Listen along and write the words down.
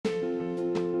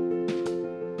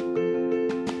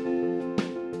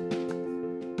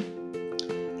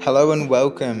Hello and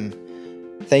welcome.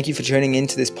 Thank you for tuning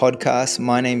into this podcast.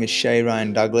 My name is Shay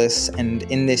Douglas, and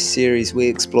in this series we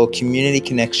explore community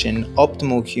connection,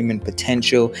 optimal human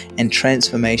potential, and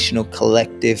transformational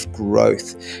collective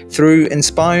growth through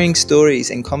inspiring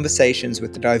stories and conversations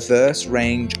with a diverse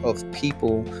range of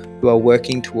people who are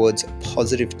working towards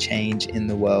positive change in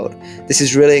the world. This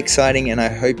is really exciting, and I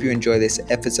hope you enjoy this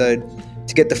episode.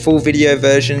 To get the full video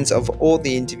versions of all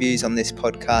the interviews on this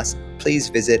podcast, please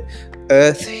visit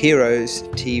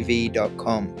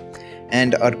earthheroestv.com.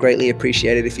 And I'd greatly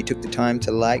appreciate it if you took the time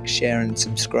to like, share, and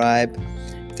subscribe.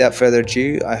 Without further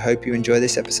ado, I hope you enjoy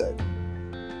this episode.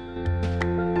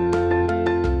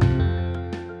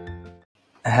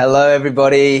 Hello,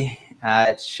 everybody.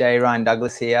 It's Shay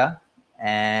Douglas here.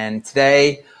 And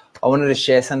today I wanted to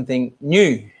share something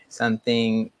new,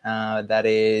 something that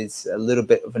is a little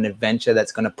bit of an adventure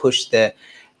that's going to push the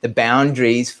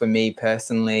boundaries for me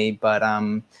personally, but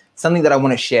something that I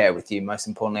want to share with you. Most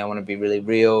importantly, I want to be really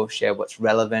real, share what's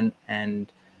relevant,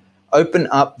 and open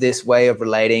up this way of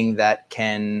relating that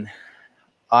can,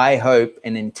 I hope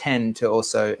and intend to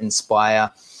also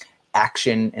inspire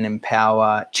action and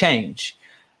empower change.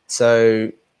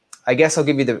 So I guess I'll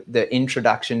give you the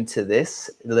introduction to this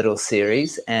little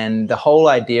series. And the whole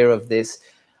idea of this,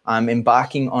 I'm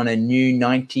embarking on a new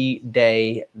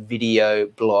 90-day video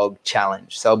blog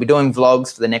challenge. So I'll be doing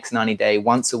vlogs for the next 90 days,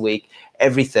 once a week,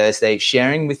 every Thursday,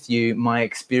 sharing with you my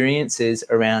experiences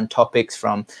around topics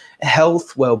from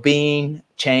health, well-being,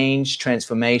 change,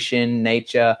 transformation,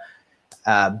 nature,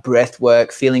 breath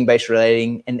work, feeling-based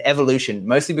relating, and evolution,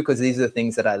 mostly because these are the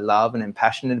things that I love and am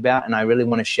passionate about, and I really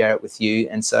want to share it with you.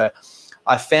 And so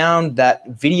I found that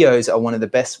videos are one of the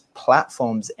best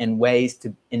platforms and ways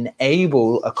to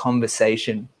enable a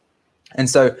conversation. And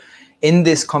so in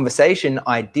this conversation,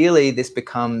 ideally, this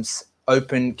becomes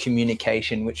open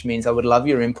communication, which means I would love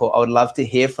your input. I would love to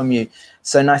hear from you.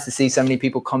 So nice to see so many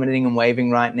people commenting and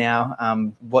waving right now,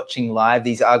 watching live.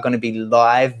 These are going to be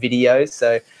live videos.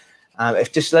 So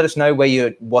if just let us know where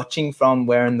you're watching from,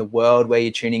 where in the world, where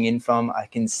you're tuning in from. I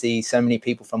can see so many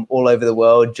people from all over the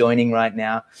world joining right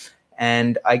now.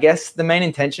 And I guess the main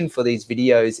intention for these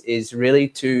videos is really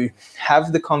to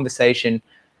have the conversation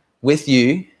with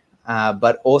you,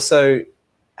 but also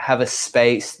have a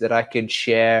space that I could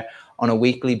share on a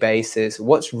weekly basis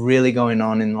what's really going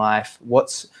on in life,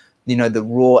 what's, the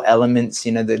raw elements,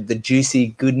 the juicy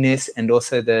goodness, and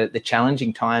also the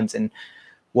challenging times, and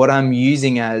what I'm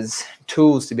using as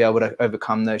tools to be able to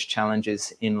overcome those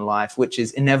challenges in life, which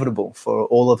is inevitable for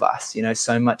all of us.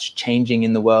 So much changing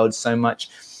in the world, so much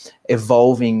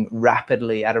evolving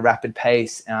rapidly at a rapid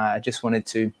pace. I just wanted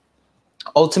to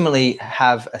ultimately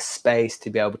have a space to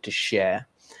be able to share,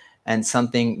 and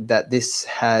something that this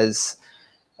has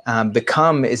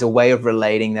become is a way of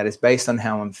relating that is based on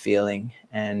how I'm feeling.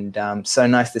 And so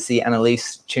nice to see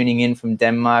Annalise tuning in from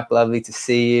Denmark. Lovely to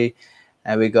see you.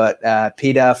 We got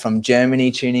Peter from Germany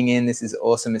tuning in. This is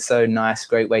awesome. It's so nice.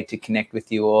 Great way to connect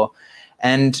with you all.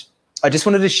 And I just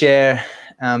wanted to share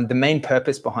the main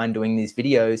purpose behind doing these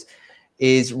videos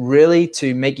is really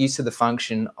to make use of the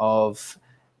function of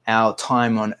our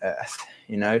time on earth.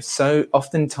 So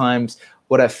oftentimes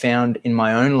what I've found in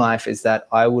my own life is that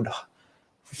I would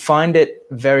find it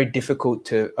very difficult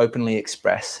to openly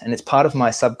express. And it's part of my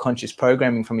subconscious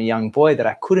programming from a young boy that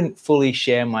I couldn't fully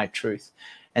share my truth.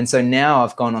 And so now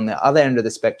I've gone on the other end of the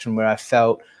spectrum where I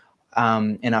felt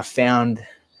and I found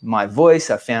my voice,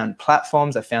 I found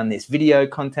platforms, I found this video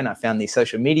content, I found these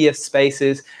social media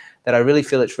spaces that I really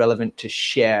feel it's relevant to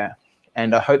share.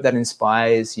 And I hope that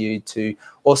inspires you to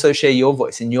also share your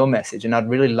voice and your message. And I'd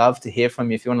really love to hear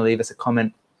from you. If you want to leave us a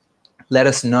comment, let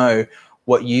us know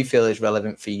what you feel is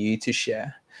relevant for you to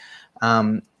share.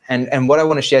 And what I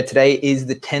want to share today is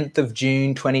the 10th of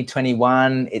June,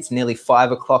 2021. It's nearly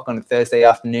 5 o'clock on a Thursday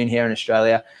afternoon here in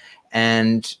Australia.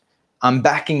 And I'm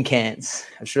back in Cairns.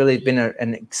 It's really been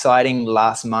an exciting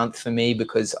last month for me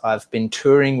because I've been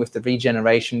touring with the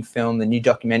Regeneration film, the new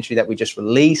documentary that we just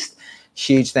released.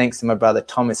 Huge thanks to my brother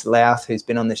Thomas Louth, who's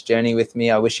been on this journey with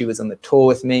me. I wish he was on the tour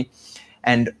with me.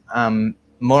 And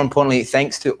more importantly,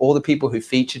 thanks to all the people who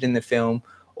featured in the film,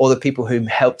 all the people who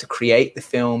helped to create the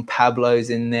film. Pablo's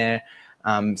in there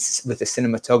with the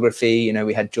cinematography.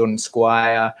 We had Jordan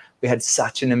Squire. We had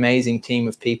such an amazing team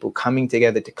of people coming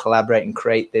together to collaborate and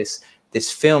create this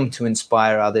film to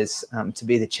inspire others to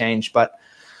be the change. But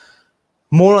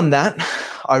more on that,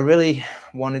 I really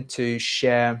wanted to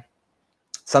share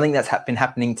something that's been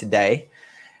happening today,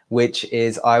 which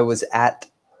is I was at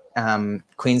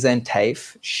Queensland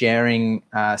TAFE sharing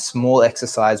a small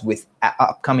exercise with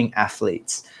upcoming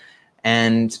athletes.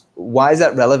 And why is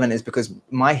that relevant is because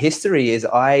my history is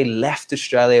I left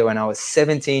Australia when I was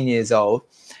 17 years old,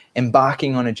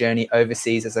 embarking on a journey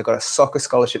overseas as I got a soccer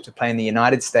scholarship to play in the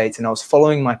United States. And I was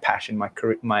following my passion, my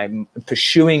career,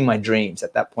 pursuing my dreams.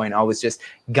 At that point, I was just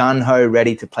gung-ho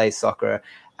ready to play soccer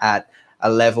at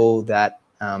a level that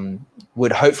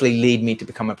would hopefully lead me to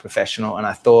become a professional. And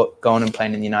I thought going and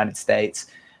playing in the United States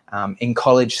in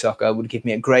college soccer would give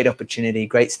me a great opportunity,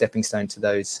 great stepping stone to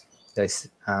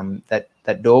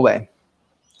that doorway.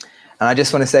 And I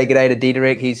just want to say g'day to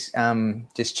Diederik. He's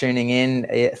just tuning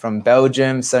in from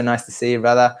Belgium. So nice to see you,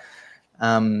 brother.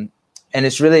 And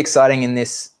it's really exciting in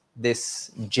this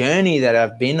journey that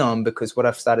I've been on, because what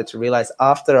I've started to realize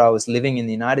after I was living in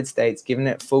the United States, giving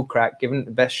it full crack, giving it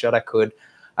the best shot I could,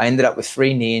 I ended up with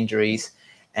 3 knee injuries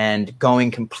and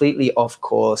going completely off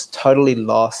course, totally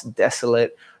lost,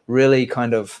 desolate, really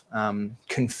kind of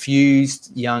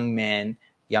confused young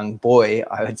boy,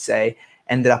 I would say.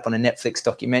 Ended up on a Netflix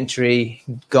documentary,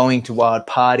 going to wild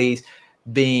parties,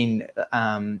 being,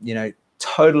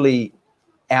 totally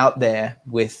out there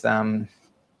with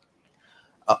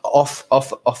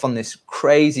off on this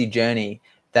crazy journey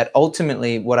that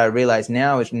ultimately what I realize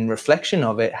now is, in reflection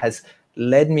of it, has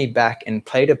led me back and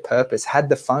played a purpose, had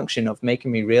the function of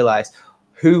making me realize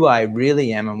who I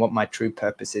really am and what my true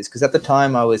purpose is. Because at the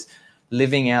time I was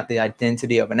living out the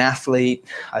identity of an athlete.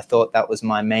 I thought that was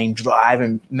my main drive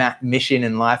and mission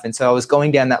in life. And so I was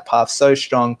going down that path so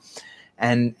strong,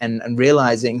 and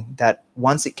realizing that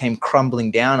once it came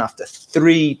crumbling down after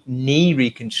 3 knee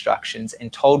reconstructions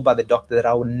and told by the doctor that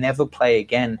I would never play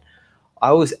again,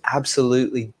 I was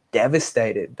absolutely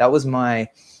devastated. That was my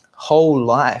whole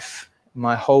life,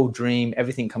 my whole dream,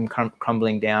 everything come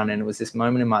crumbling down. And it was this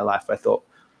moment in my life where I thought,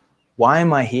 why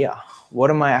am I here? What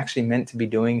am I actually meant to be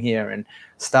doing here? And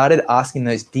started asking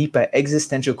those deeper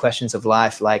existential questions of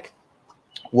life, like,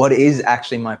 what is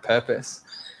actually my purpose?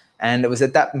 And it was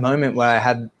at that moment where I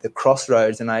had the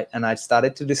crossroads, and I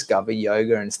started to discover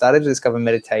yoga and started to discover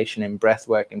meditation and breath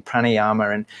work and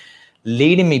pranayama, and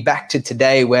leading me back to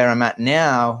today where I'm at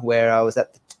now, where I was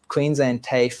at the Queensland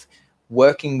TAFE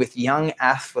working with young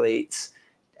athletes,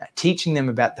 teaching them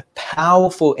about the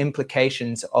powerful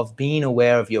implications of being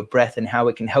aware of your breath and how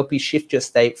it can help you shift your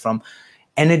state from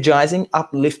energizing,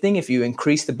 uplifting if you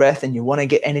increase the breath and you want to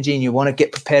get energy and you want to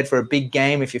get prepared for a big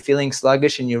game, if you're feeling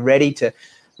sluggish and you're ready to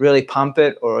really pump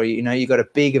it, or you got a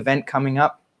big event coming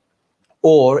up,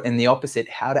 or in the opposite,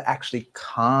 how to actually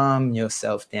calm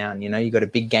yourself down. You got a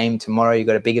big game tomorrow, you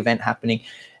got a big event happening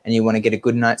and you want to get a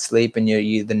good night's sleep, and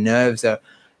the nerves are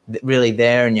really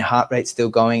there and your heart rate's still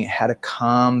going, how to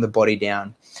calm the body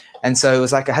down. And so it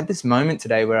was like I had this moment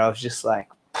today where I was just like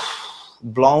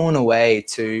blown away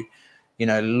to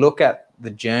look at the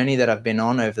journey that I've been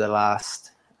on over the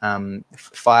last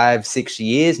 5-6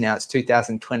 years now. It's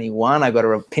 2021. I got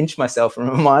to pinch myself and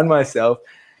remind myself,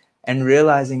 and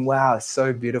realizing, wow, it's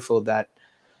so beautiful that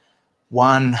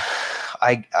one,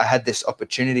 I had this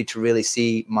opportunity to really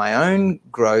see my own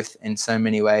growth in so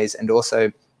many ways, and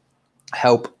also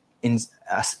help in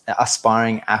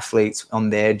aspiring athletes on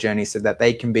their journey so that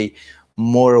they can be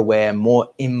more aware, more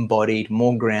embodied,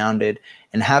 more grounded,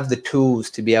 and have the tools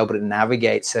to be able to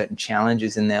navigate certain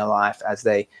challenges in their life as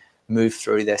they move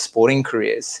through their sporting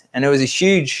careers. And it was a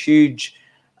huge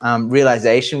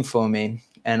realization for me,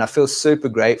 and I feel super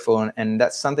grateful. And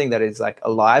that's something that is like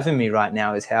alive in me right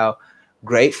now, is how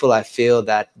grateful I feel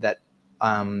that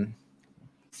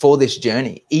for this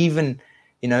journey. Even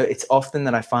it's often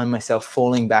that I find myself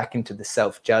falling back into the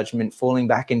self-judgment, falling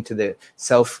back into the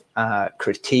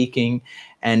self-critiquing.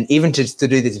 And even to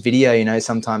do this video,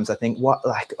 sometimes I think, what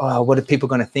are people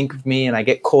going to think of me? And I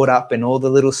get caught up in all the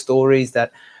little stories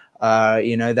that,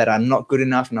 that I'm not good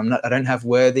enough and I don't have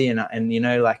worthy, and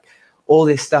like all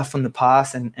this stuff from the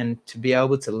past, and to be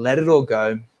able to let it all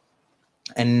go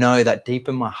and know that deep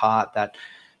in my heart that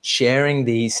sharing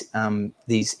these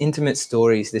intimate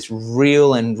stories, this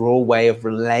real and raw way of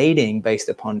relating based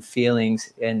upon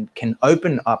feelings, and can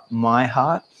open up my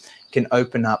heart, can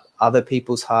open up other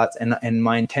people's hearts. And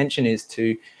my intention is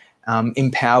to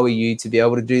empower you to be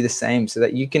able to do the same, so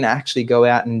that you can actually go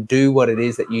out and do what it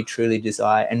is that you truly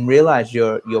desire, and realize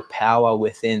your power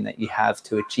within that you have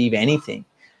to achieve anything.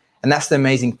 And that's the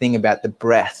amazing thing about the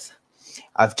breath.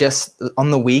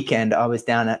 On the weekend, I was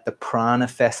down at the Prana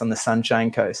Fest on the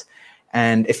Sunshine Coast.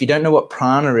 And if you don't know what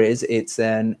prana is, it's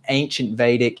an ancient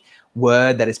Vedic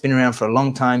word that has been around for a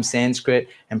long time, Sanskrit.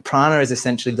 And prana is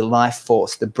essentially the life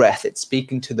force, the breath. It's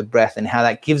speaking to the breath and how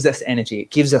that gives us energy. It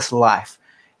gives us life.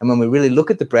 And when we really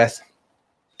look at the breath,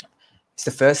 it's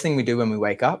the first thing we do when we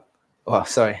wake up.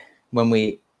 When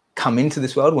we come into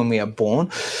this world, when we are born.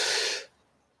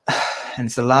 And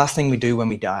it's the last thing we do when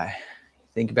we die.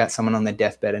 Think about someone on their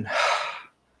deathbed and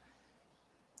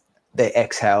they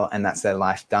exhale, and that's their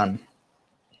life done.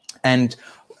 And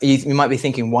you might be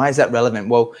thinking, why is that relevant?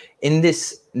 Well, in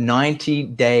this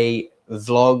 90-day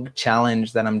vlog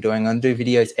challenge that I'm doing, I'm going to do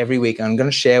videos every week. I'm going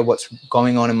to share what's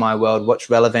going on in my world, what's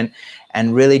relevant,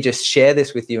 and really just share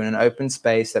this with you in an open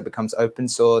space that becomes open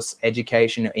source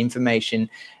education or information,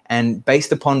 and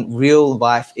based upon real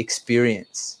life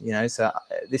experience. So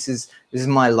this is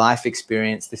my life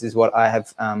experience. This is what I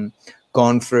have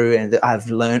gone through and that I've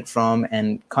learned from,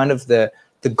 and kind of the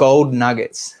gold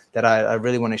nuggets that I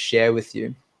really want to share with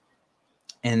you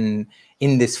in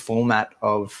this format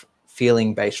of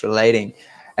feeling-based relating.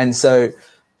 And so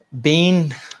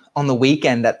being on the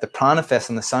weekend at the Prana Fest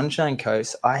on the Sunshine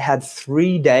Coast, I had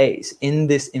 3 days in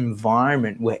this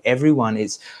environment where everyone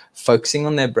is focusing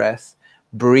on their breath,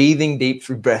 breathing deep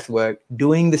through breath work,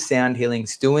 doing the sound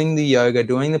healings, doing the yoga,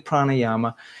 doing the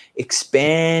pranayama,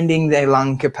 expanding their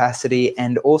lung capacity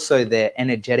and also their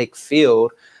energetic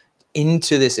field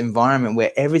into this environment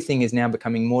where everything is now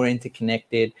becoming more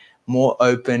interconnected, more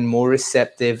open, more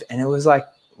receptive. And it was like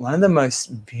one of the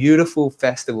most beautiful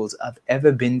festivals I've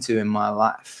ever been to in my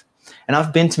life. And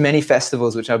I've been to many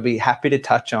festivals, which I'll be happy to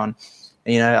touch on.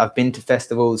 I've been to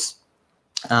festivals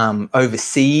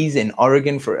overseas in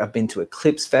Oregon. I've been to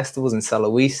Eclipse festivals in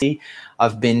Sulawesi.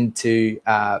 I've been to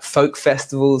folk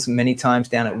festivals many times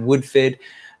down at Woodford.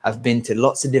 I've been to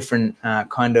lots of different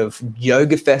kind of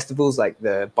yoga festivals like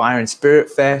the Byron Spirit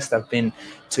Fest. I've been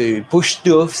to bush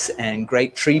doofs and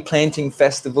great tree planting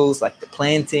festivals like the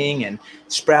Planting and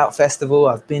Sprout Festival.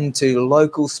 I've been to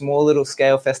local small little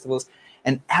scale festivals.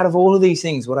 And out of all of these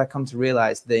things, what I come to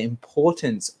realize, the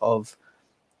importance of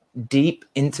deep,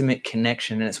 intimate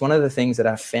connection. And it's one of the things that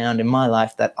I've found in my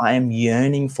life that I am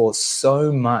yearning for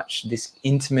so much, this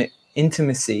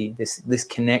intimacy, this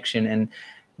connection, and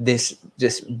this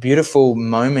just beautiful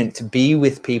moment to be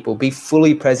with people, be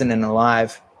fully present and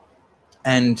alive.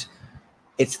 And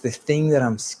it's the thing that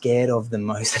I'm scared of the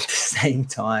most at the same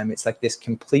time. It's like this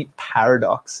complete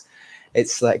paradox.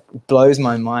 It's like blows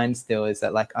my mind still, is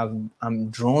that like I'm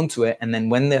drawn to it. And then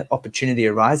when the opportunity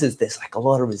arises, there's like a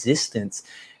lot of resistance.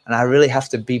 And I really have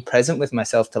to be present with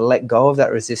myself to let go of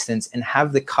that resistance and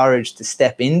have the courage to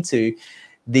step into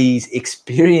these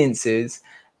experiences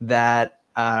that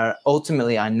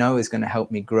ultimately I know is going to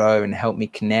help me grow and help me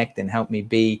connect and help me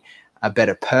be a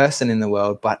better person in the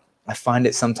world. But I find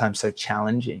it sometimes so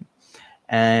challenging.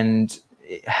 And,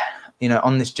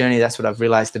 on this journey, that's what I've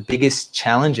realized. The biggest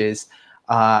challenges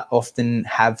often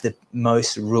have the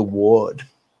most reward.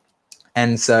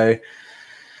 And so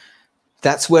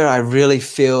that's where I really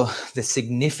feel the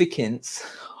significance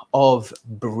of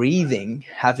breathing,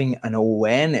 having an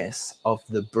awareness of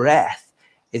the breath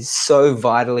is so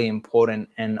vitally important.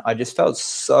 And I just felt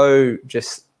so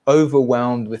just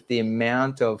overwhelmed with the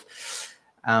amount of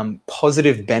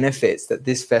positive benefits that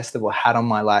this festival had on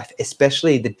my life,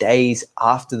 especially the days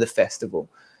after the festival.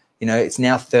 It's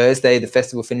now Thursday, the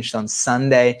festival finished on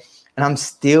Sunday, and I'm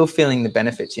still feeling the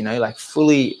benefits, like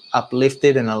fully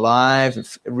uplifted and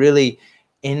alive, really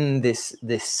in this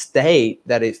state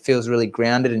that it feels really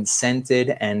grounded and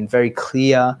centered and very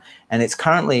clear. And it's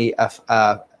currently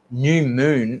a new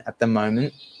moon at the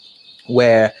moment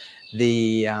where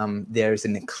there is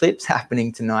an eclipse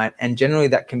happening tonight, and generally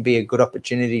that can be a good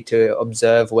opportunity to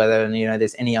observe whether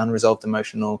there's any unresolved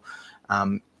emotional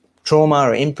trauma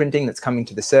or imprinting that's coming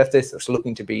to the surface that's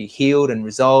looking to be healed and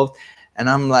resolved. And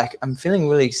I'm feeling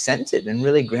really centered and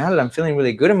really grounded. I'm feeling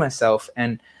really good in myself,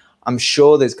 and I'm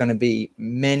sure there's going to be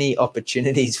many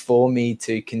opportunities for me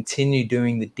to continue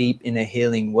doing the deep inner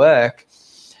healing work.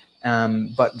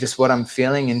 But just what I'm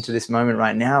feeling into this moment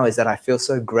right now is that I feel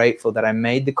so grateful that I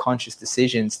made the conscious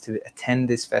decisions to attend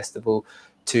this festival,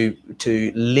 to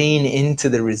lean into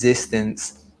the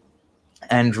resistance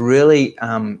and really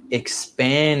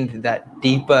expand that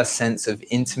deeper sense of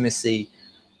intimacy,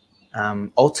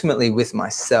 ultimately with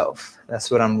myself.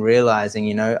 That's what I'm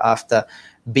realizing, after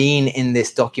being in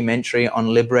this documentary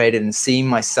on Liberated and seeing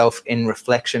myself in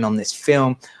reflection on this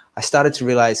film. I started to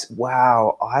realize,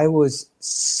 wow, I was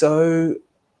so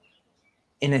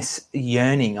in a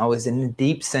yearning. I was in a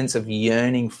deep sense of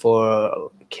yearning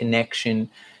for connection,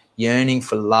 yearning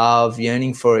for love,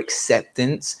 yearning for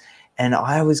acceptance. And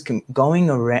I was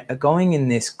going in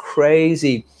this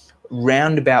crazy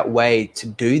roundabout way to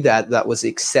do that was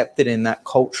accepted in that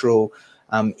cultural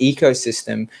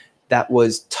ecosystem that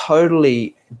was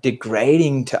totally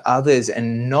degrading to others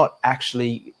and not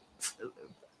actually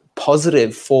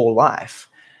positive for life.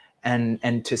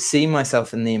 And to see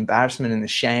myself in the embarrassment and the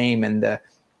shame and the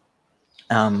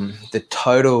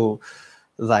total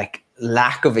like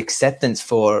lack of acceptance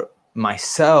for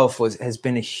myself has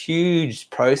been a huge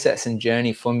process and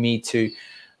journey for me to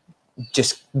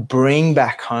just bring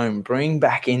back home, bring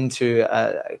back into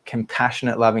a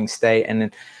compassionate, loving state,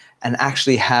 and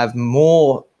actually have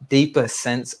more deeper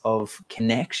sense of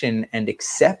connection and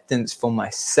acceptance for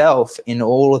myself in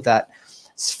all of that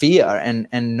sphere,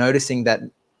 and noticing that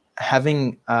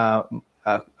having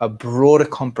a broader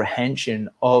comprehension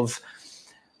of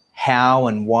how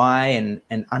and why,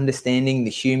 and understanding the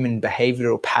human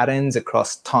behavioral patterns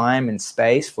across time and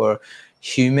space for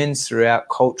humans throughout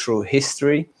cultural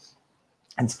history.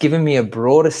 It's given me a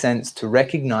broader sense to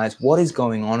recognize what is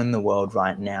going on in the world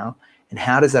right now, and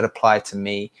how does that apply to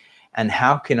me, and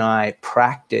how can I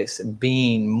practice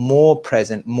being more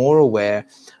present, more aware,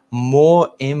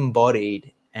 more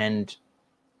embodied, and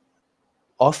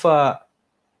offer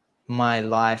my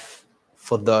life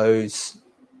for those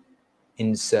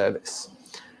in service.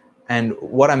 And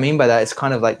what I mean by that is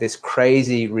kind of like this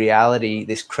crazy reality,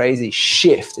 this crazy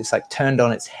shift. It's like turned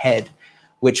on its head,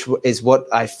 which is what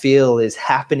I feel is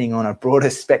happening on a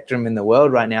broader spectrum in the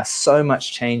world right now. So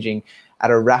much changing at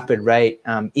a rapid rate,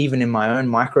 even in my own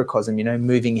microcosm, you know,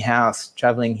 moving house,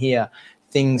 traveling here,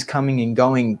 things coming and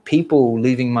going, people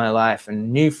leaving my life,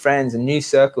 and new friends and new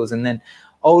circles, and then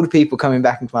old people coming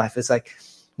back into my life. It's like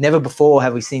never before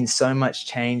have we seen so much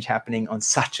change happening on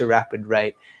such a rapid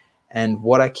rate. And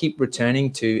what I keep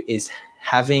returning to is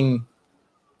having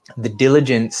the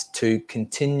diligence to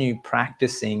continue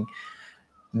practicing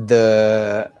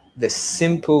the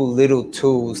simple little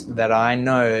tools that I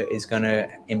know is going to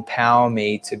empower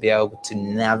me to be able to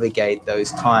navigate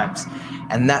those times.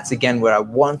 And that's again where I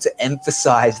want to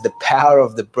emphasize the power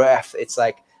of the breath. It's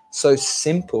like so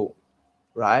simple,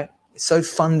 right? It's so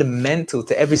fundamental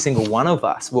to every single one of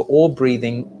us. We're all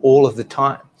breathing all of the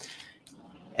time.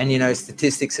 And, you know,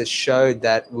 statistics has showed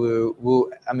that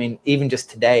I mean, even just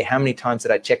today, how many times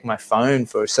did I check my phone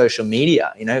for social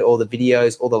media? You know, all the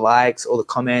videos, all the likes, all the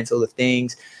comments, all the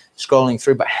things scrolling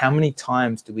through. But how many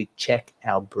times do we check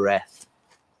our breath?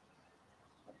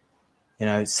 You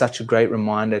know, it's such a great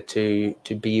reminder to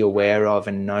be aware of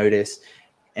and notice.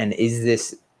 And is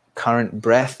this current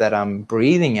breath that I'm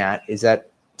breathing at, is that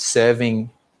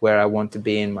serving where I want to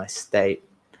be in my state?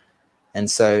 And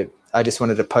so I just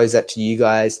wanted to pose that to you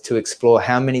guys to explore.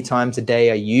 How many times a day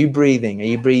are you breathing? Are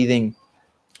you breathing?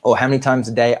 Or how many times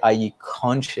a day are you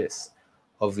conscious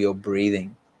of your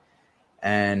breathing?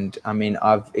 And I mean,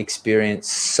 I've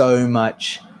experienced so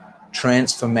much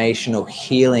transformational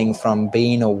healing from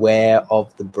being aware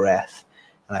of the breath.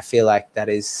 And I feel like that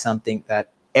is something that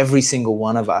every single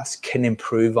one of us can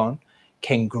improve on,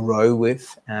 can grow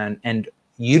with, and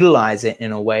utilize it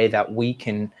in a way that we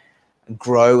can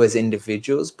grow as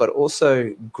individuals, but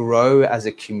also grow as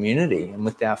a community and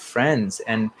with our friends.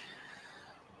 And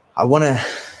I want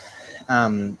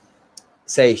to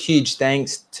say a huge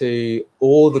thanks to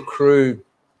all the crew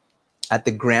at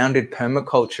the Grounded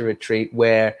Permaculture Retreat,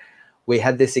 where we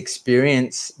had this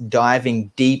experience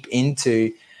diving deep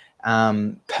into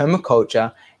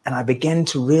permaculture. And I began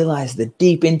to realize the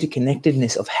deep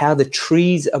interconnectedness of how the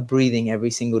trees are breathing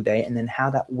every single day, and then how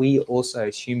that we also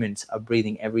as humans are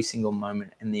breathing every single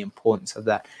moment, and the importance of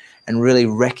that, and really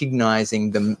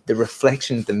recognizing the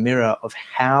reflection, the mirror of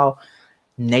how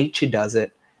nature does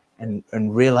it,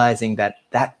 and realizing that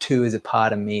that too is a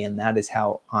part of me, and that is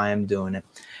how I am doing it.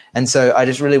 And so I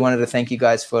just really wanted to thank you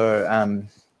guys for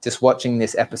just watching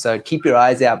this episode. Keep your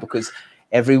eyes out, because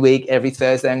every week, every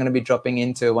Thursday, I'm going to be dropping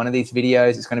into one of these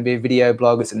videos. It's going to be a video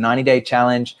blog. It's a 90-day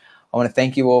challenge. I want to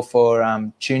thank you all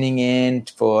for tuning in,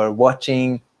 for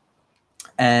watching,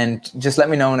 and just let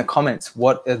me know in the comments,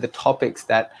 what are the topics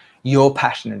that you're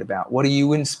passionate about? What are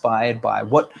you inspired by?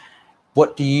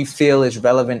 What do you feel is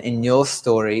relevant in your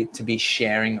story to be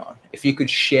sharing on? If you could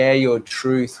share your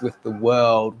truth with the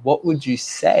world, what would you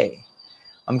say?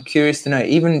 I'm curious to know.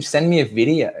 Even send me a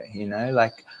video, you know,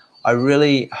 like, I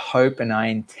really hope and I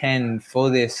intend for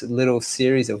this little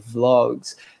series of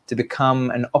vlogs to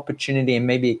become an opportunity and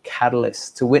maybe a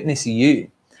catalyst to witness you,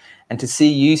 and to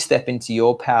see you step into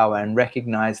your power and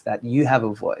recognize that you have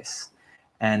a voice,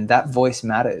 and that voice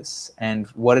matters. And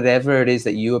whatever it is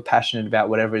that you are passionate about,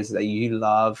 whatever it is that you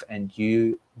love and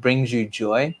you brings you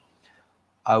joy,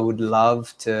 I would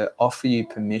love to offer you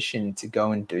permission to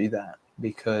go and do that.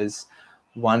 Because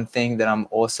one thing that I'm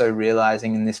also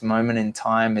realizing in this moment in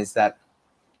time is that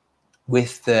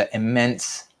with the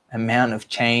immense amount of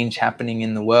change happening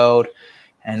in the world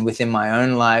and within my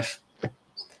own life,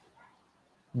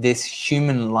 this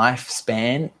human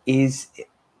lifespan is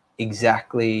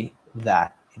exactly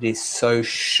that. It is so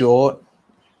short.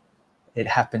 It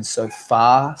happens so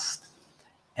fast.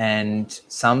 And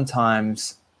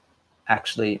sometimes,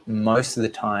 actually most of the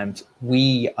times,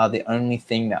 we are the only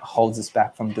thing that holds us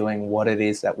back from doing what it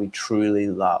is that we truly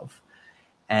love.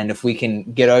 And if we can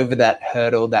get over that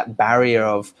hurdle, that barrier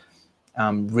of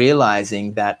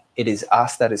realizing that it is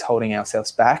us that is holding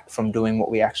ourselves back from doing what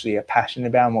we actually are passionate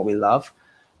about and what we love,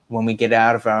 when we get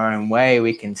out of our own way,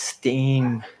 we can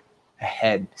steam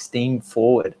ahead, steam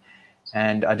forward.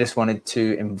 And I just wanted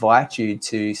to invite you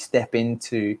to step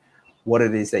into what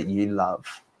it is that you love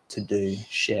to do,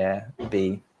 share,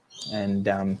 be. And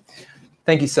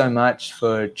thank you so much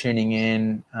for tuning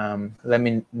in. Let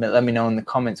me know in the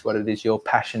comments what it is your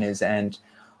passion is, and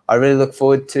I really look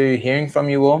forward to hearing from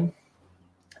you all.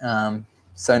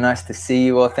 So nice to see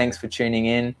you all. Thanks for tuning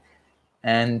in,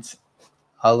 and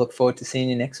I'll look forward to seeing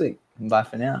you next week. Bye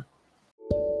for now.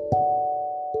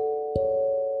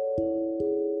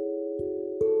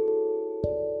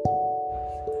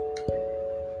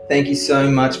 Thank you so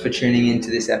much for tuning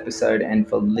into this episode and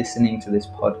for listening to this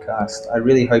podcast. I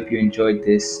really hope you enjoyed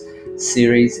this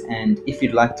series, and if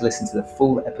you'd like to listen to the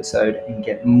full episode and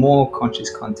get more conscious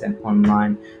content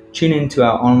online, tune into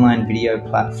our online video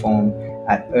platform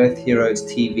at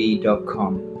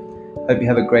earthheroestv.com. Hope you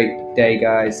have a great day,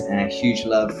 guys, and a huge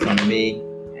love from me,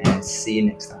 and see you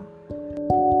next time.